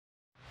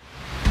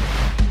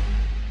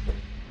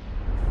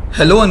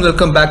Hello and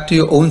welcome back to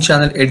your own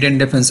channel Indian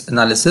Defense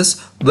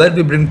Analysis, where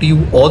we bring to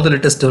you all the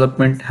latest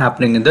development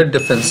happening in the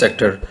defense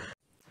sector.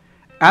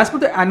 As per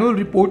the annual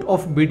report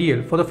of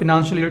BDL for the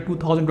financial year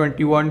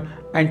 2021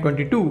 and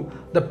 22,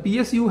 the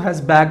PSU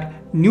has bagged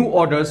new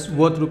orders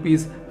worth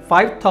rupees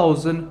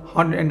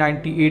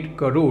 5,198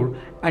 crore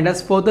and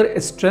has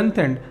further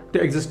strengthened the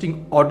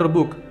existing order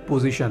book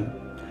position.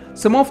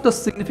 Some of the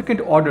significant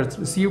orders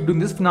received in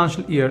this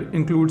financial year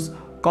includes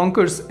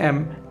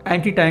Konkurs-M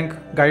anti-tank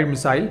guided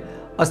missile,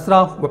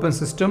 Astra Weapon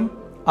System,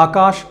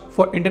 Akash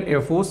for Indian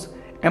Air Force,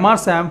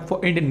 MRSAM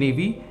for Indian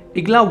Navy,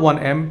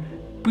 IGLA-1M,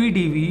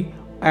 PDV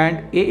and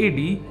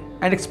AAD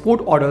and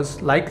export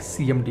orders like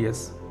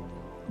CMDS.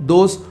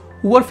 Those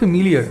who are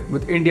familiar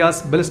with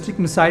India's Ballistic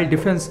Missile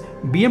Defense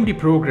BMD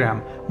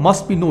program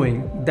must be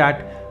knowing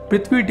that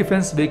Prithvi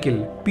Defence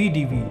Vehicle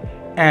PDV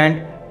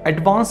and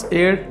Advanced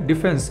Air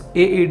Defense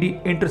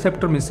AAD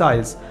Interceptor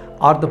Missiles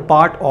are the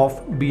part of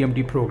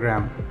BMD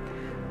program.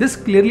 This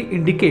clearly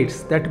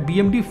indicates that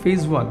BMD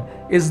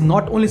Phase-I is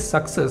not only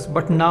success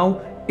but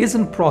now is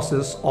in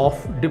process of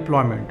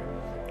deployment.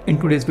 In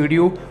today's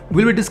video,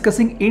 we'll be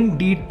discussing in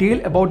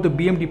detail about the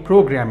BMD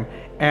program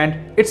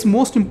and its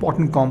most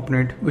important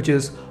component, which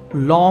is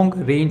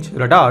long-range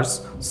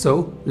radars.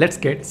 So let's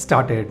get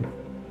started.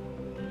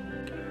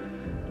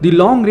 The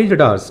long-range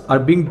radars are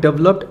being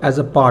developed as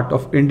a part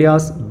of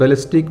India's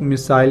Ballistic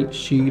Missile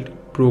Shield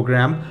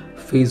Program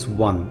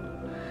Phase-I.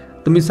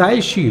 The missile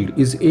shield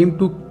is aimed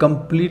to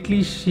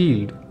completely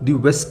shield the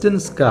western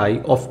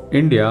sky of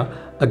India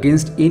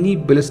against any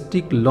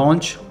ballistic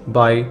launch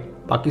by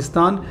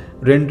Pakistan,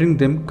 rendering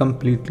them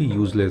completely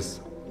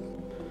useless.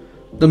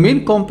 The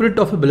main component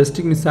of a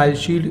ballistic missile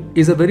shield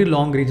is a very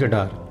long-range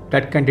radar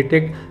that can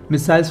detect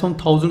missiles from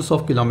thousands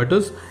of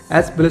kilometers,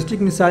 as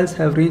ballistic missiles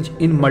have range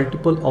in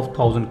multiple of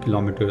 1,000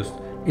 kilometers.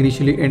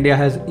 Initially, India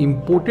has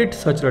imported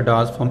such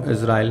radars from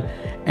Israel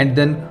and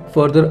then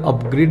further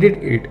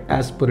upgraded it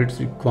as per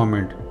its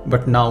requirement.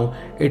 But now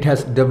it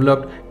has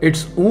developed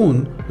its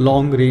own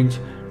long-range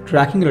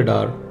tracking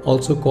radar,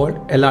 also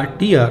called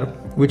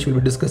LRTR, which we'll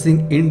be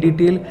discussing in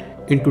detail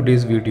in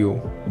today's video.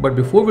 But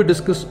before we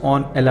discuss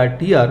on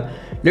LRTR,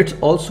 let's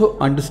also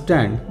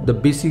understand the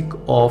basic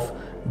of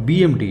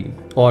BMD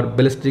or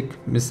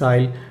Ballistic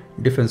Missile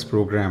Defense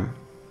Program.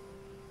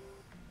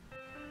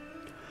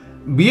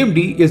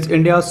 BMD is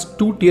India's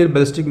two-tier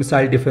ballistic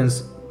missile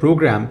defense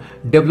program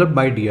developed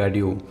by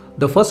DRDO.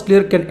 The first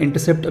layer can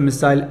intercept a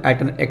missile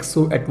at an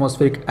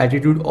exo-atmospheric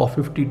altitude of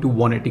 50 to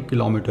 180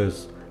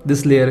 kilometers.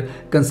 This layer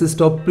consists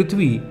of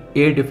Prithvi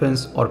Air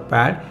Defense or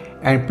PAD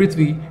and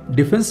Prithvi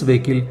Defence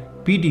Vehicle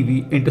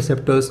PDV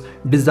interceptors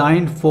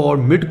designed for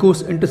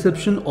mid-course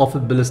interception of a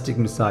ballistic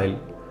missile.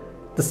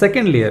 The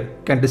second layer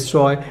can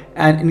destroy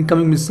an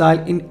incoming missile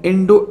in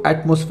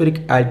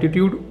endo-atmospheric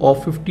altitude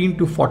of 15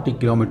 to 40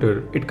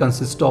 km. It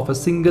consists of a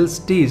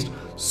single-staged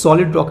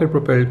solid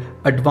rocket-propelled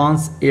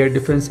Advanced Air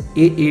Defense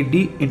AAD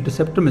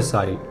Interceptor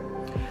Missile.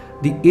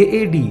 The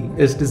AAD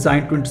is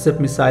designed to intercept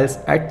missiles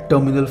at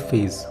terminal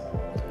phase.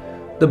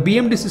 The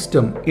BMD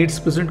system, in its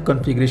present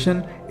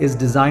configuration, is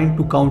designed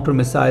to counter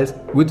missiles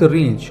with a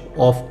range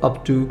of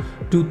up to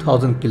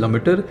 2000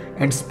 km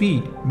and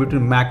speed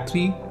between Mach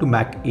 3 to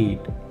Mach 8.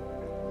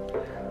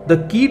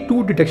 The key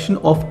to detection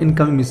of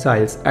incoming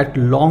missiles at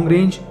long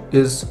range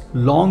is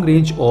long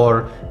range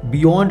or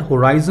beyond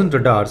horizon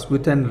radars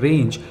with a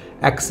range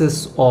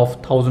excess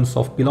of thousands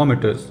of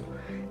kilometers.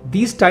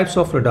 These types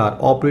of radar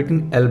operate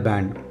in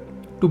L-band.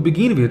 To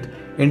begin with,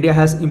 India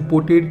has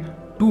imported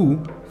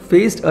two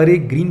phased array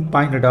green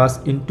pine radars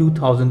in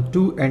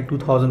 2002 and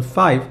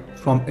 2005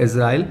 from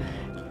Israel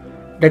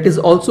that is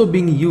also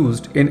being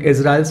used in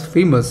Israel's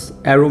famous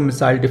Arrow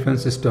missile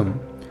defense system.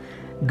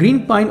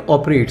 Green Pine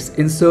operates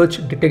in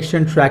search,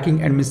 detection,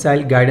 tracking and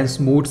missile guidance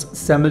modes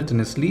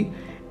simultaneously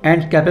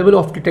and capable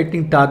of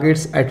detecting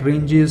targets at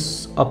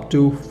ranges up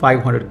to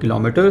 500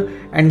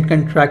 km and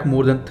can track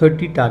more than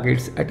 30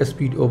 targets at a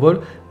speed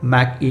over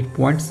Mach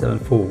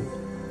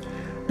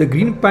 8.74. The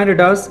Green Pine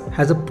radars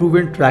has a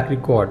proven track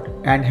record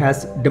and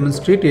has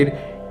demonstrated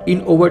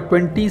in over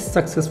 20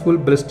 successful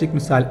ballistic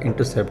missile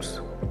intercepts.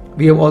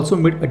 We have also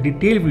made a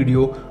detailed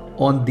video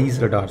on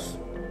these radars.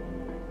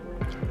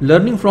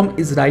 Learning from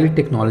Israeli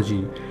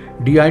technology,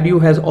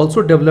 DRDO has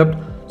also developed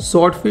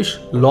Swordfish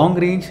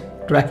long-range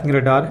tracking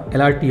radar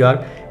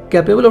LRTR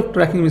capable of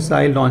tracking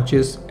missile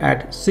launches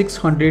at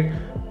 600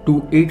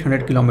 to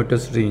 800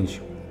 kilometers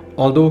range.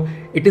 Although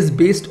it is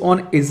based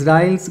on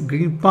Israel's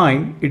Green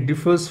Pine, it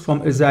differs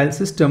from Israel's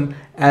system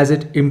as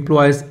it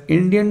employs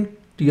Indian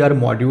TR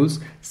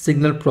modules,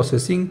 signal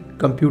processing,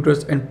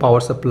 computers and power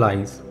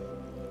supplies.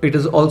 It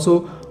is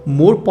also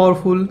more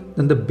powerful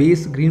than the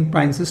base Green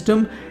Pine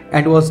system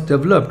and was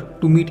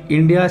developed to meet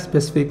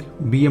India-specific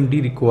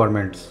BMD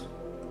requirements.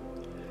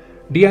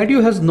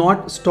 DRDO has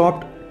not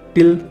stopped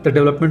till the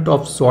development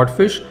of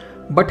Swordfish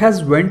but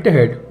has went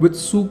ahead with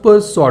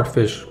Super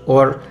Swordfish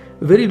or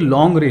very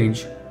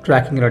long-range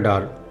tracking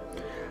radar.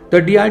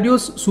 The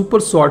DRDO's Super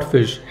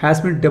Swordfish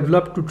has been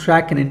developed to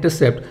track and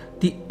intercept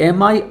the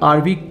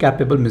MIRV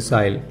capable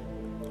missile.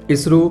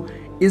 ISRO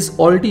is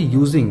already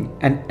using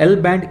an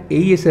L-band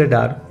AES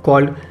radar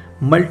called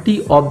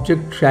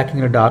Multi-Object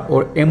Tracking Radar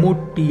or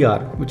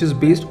MOTR, which is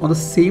based on the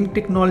same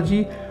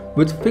technology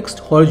with fixed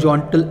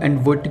horizontal and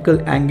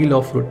vertical angle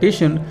of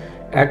rotation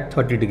at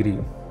 30 degrees.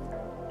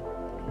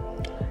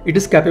 It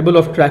is capable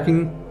of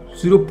tracking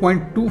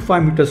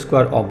 0.25 meter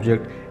square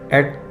object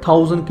at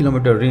 1000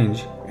 km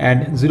range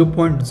and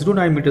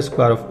 0.09 meter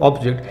square of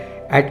object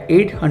at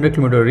 800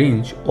 km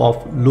range of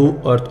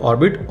low Earth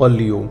orbit or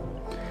LEO.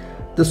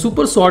 The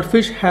Super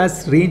Swordfish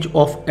has range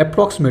of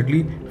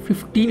approximately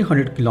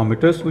 1500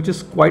 kilometers, which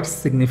is quite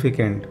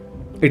significant.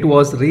 It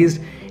was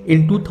raised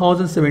in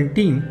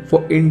 2017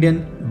 for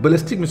Indian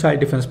Ballistic Missile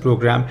Defense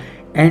Program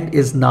and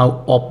is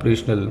now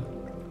operational.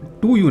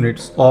 2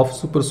 units of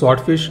Super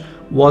Swordfish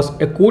was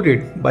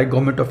accorded by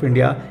Government of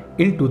India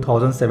in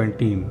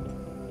 2017.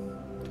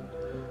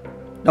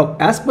 Now,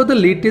 as per the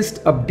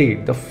latest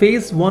update, the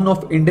Phase I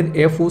of Indian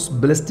Air Force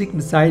Ballistic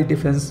Missile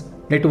Defense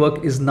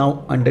Network is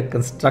now under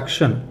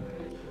construction.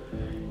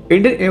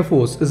 Indian Air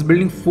Force is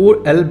building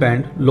 4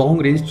 L-band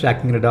long-range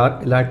tracking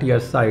radar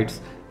LRTR sites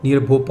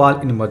near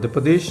Bhopal in Madhya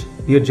Pradesh,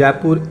 near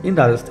Jaipur in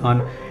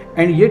Rajasthan,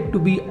 and yet to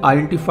be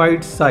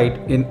identified site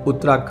in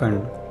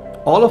Uttarakhand,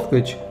 all of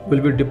which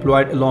will be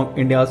deployed along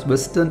India's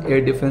Western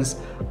Air Defense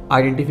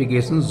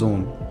Identification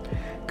Zone.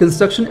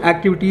 Construction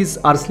activities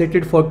are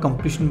slated for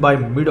completion by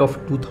mid of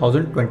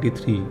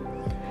 2023.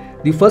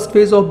 The first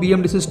phase of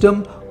BMD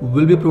system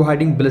will be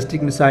providing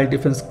ballistic missile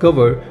defense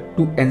cover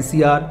to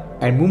NCR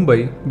and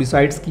Mumbai,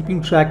 besides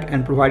keeping track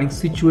and providing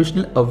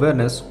situational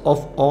awareness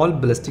of all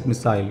ballistic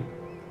missile.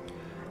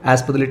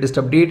 As per the latest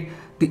update,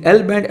 the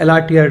L-band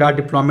LRTR radar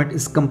deployment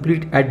is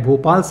complete at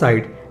Bhopal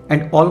site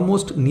and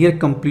almost near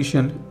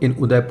completion in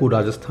Udaipur,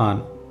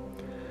 Rajasthan.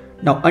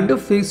 Now, under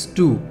Phase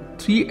 2,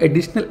 3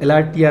 additional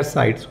LRTR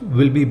sites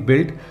will be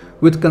built,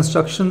 with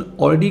construction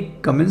already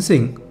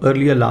commencing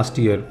earlier last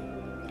year,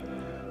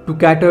 to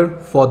cater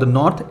for the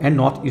north and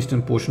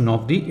northeastern portion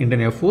of the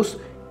Indian Air Force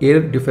Air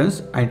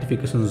Defense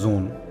Identification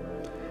Zone.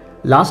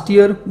 Last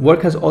year,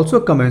 work has also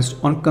commenced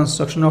on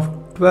construction of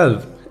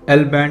 12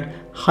 L-band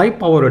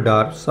high-power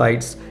radar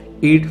sites,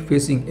 8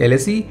 facing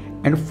LSE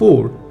and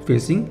 4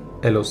 facing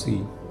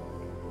LOC.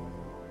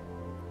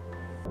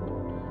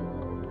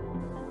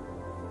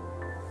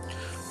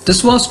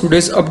 This was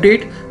today's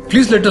update.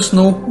 Please let us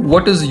know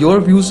what is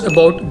your views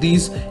about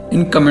these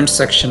in comment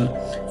section.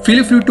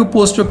 Feel free to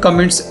post your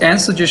comments and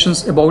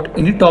suggestions about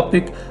any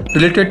topic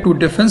related to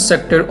defense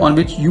sector on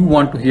which you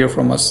want to hear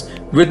from us.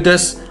 With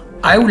this,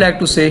 I would like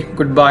to say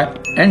goodbye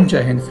and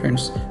Jai Hind,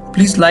 friends.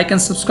 Please like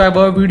and subscribe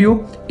our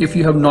video if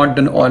you have not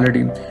done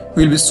already.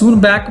 We'll be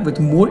soon back with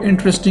more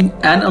interesting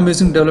and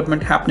amazing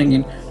development happening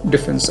in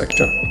defense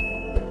sector.